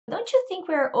think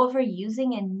we're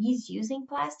overusing and misusing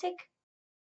plastic?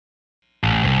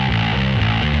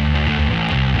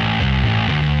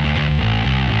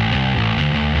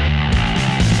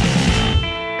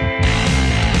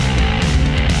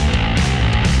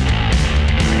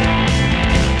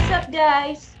 What's up,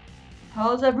 guys?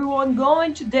 How's everyone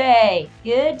going today?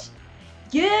 Good?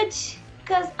 Good?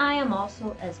 Because I am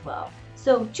also as well.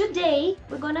 So today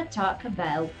we're gonna talk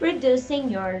about reducing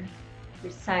your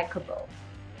recyclable.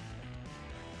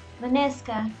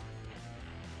 Vanessa,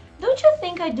 don't you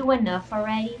think I do enough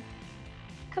already?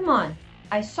 Come on,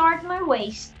 I sort my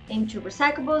waste into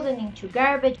recyclables and into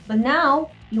garbage, but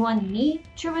now you want me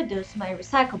to reduce my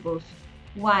recyclables.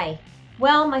 Why?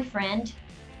 Well, my friend,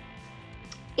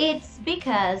 it's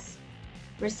because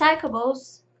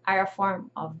recyclables are a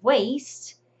form of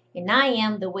waste, and I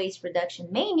am the waste reduction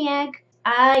maniac.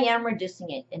 I am reducing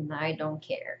it, and I don't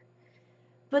care.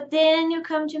 But then you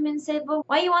come to me and say, well,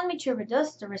 why you want me to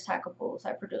reduce the recyclables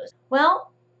I produce?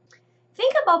 Well,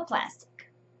 think about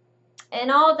plastic and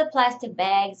all the plastic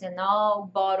bags and all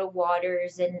bottled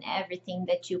waters and everything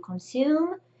that you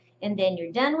consume, and then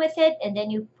you're done with it, and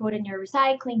then you put in your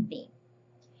recycling bin.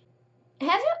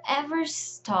 Have you ever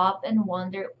stopped and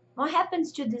wondered what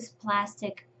happens to this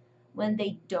plastic when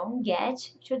they don't get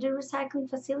to the recycling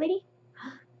facility?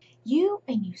 You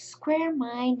and your square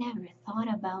mind never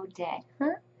thought about that,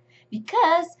 huh?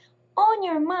 Because on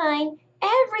your mind,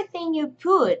 everything you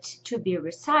put to be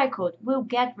recycled will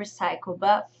get recycled,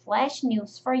 but flash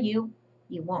news for you,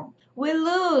 you won't. We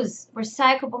lose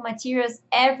recyclable materials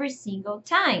every single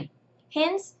time.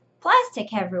 Hence,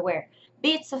 plastic everywhere.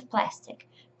 Bits of plastic,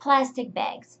 plastic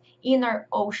bags, in our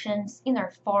oceans, in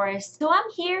our forests. So I'm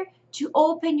here to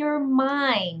open your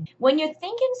mind. When you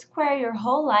think and square your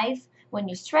whole life, when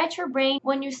you stretch your brain,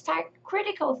 when you start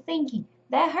critical thinking,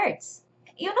 that hurts.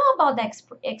 You know about that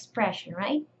expression,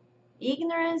 right?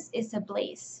 Ignorance is a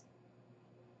bliss.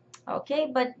 Okay,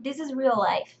 but this is real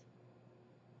life.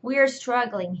 We are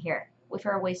struggling here with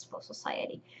our wasteful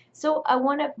society. So I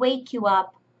want to wake you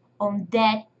up on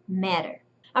that matter.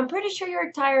 I'm pretty sure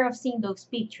you're tired of seeing those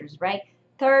pictures, right?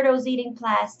 Turtles eating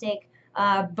plastic,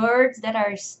 birds that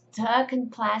are stuck in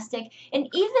plastic, and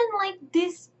even like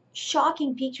these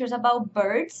shocking pictures about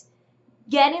birds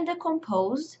getting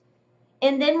decomposed.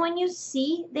 And then when you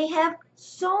see they have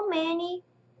so many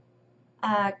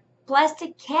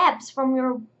plastic caps from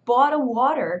your bottled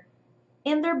water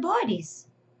in their bodies.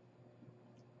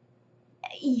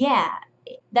 Yeah,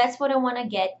 that's what I want to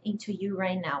get into you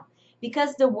right now.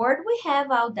 Because the world we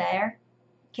have out there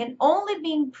can only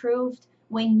be improved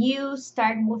when you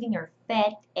start moving your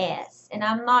fat ass. And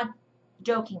I'm not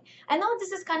joking. I know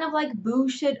this is kind of like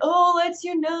bullshit. Oh, let's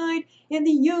unite and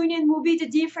the union will be the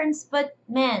difference. But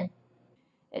man,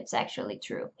 it's actually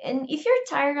true. And if you're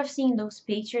tired of seeing those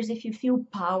pictures, if you feel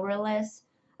powerless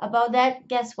about that,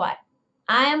 guess what?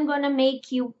 I am gonna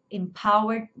make you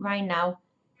empowered right now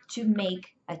to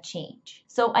make a change.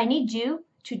 So I need you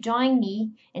to join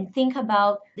me and think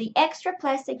about the extra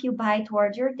plastic you buy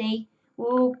towards your day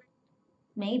will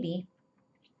maybe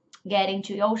get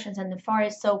into the oceans and the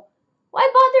forests. So why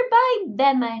bother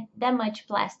buying that much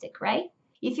plastic, right?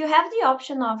 If you have the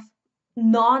option of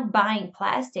not buying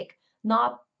plastic,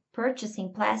 not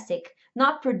purchasing plastic,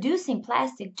 not producing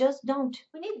plastic, just don't.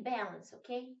 We need balance,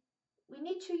 okay? We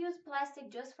need to use plastic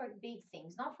just for big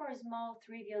things, not for small,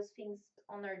 trivial things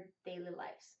on our daily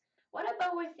lives. What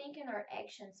about we're thinking our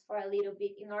actions for a little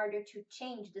bit in order to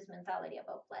change this mentality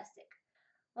about plastic?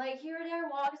 Like here or there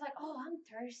walks like, oh, I'm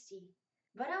thirsty.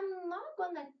 But I'm not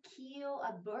gonna kill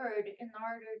a bird in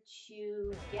order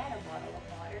to get a bottle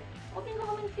of water. I'll be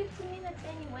home in 15 minutes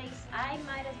anyways. I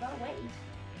might as well wait.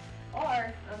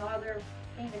 Or another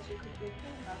thing that you could be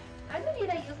thinking of. I don't need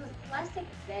a useless plastic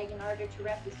bag in order to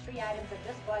wrap these 3 items I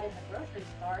just bought in the grocery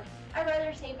store. I'd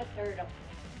rather save a third of them.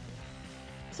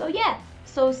 So yeah,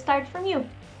 so start from you.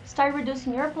 Start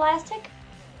reducing your plastic,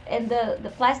 and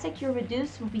the plastic you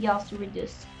reduce will be also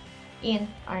reduced in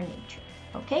our nature.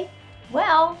 Okay?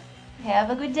 Well, have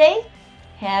a good day,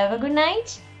 have a good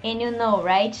night, and you know,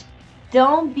 right?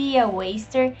 Don't be a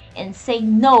waster and say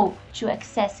no to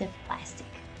excessive plastic.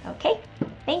 Okay?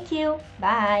 Thank you.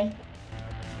 Bye.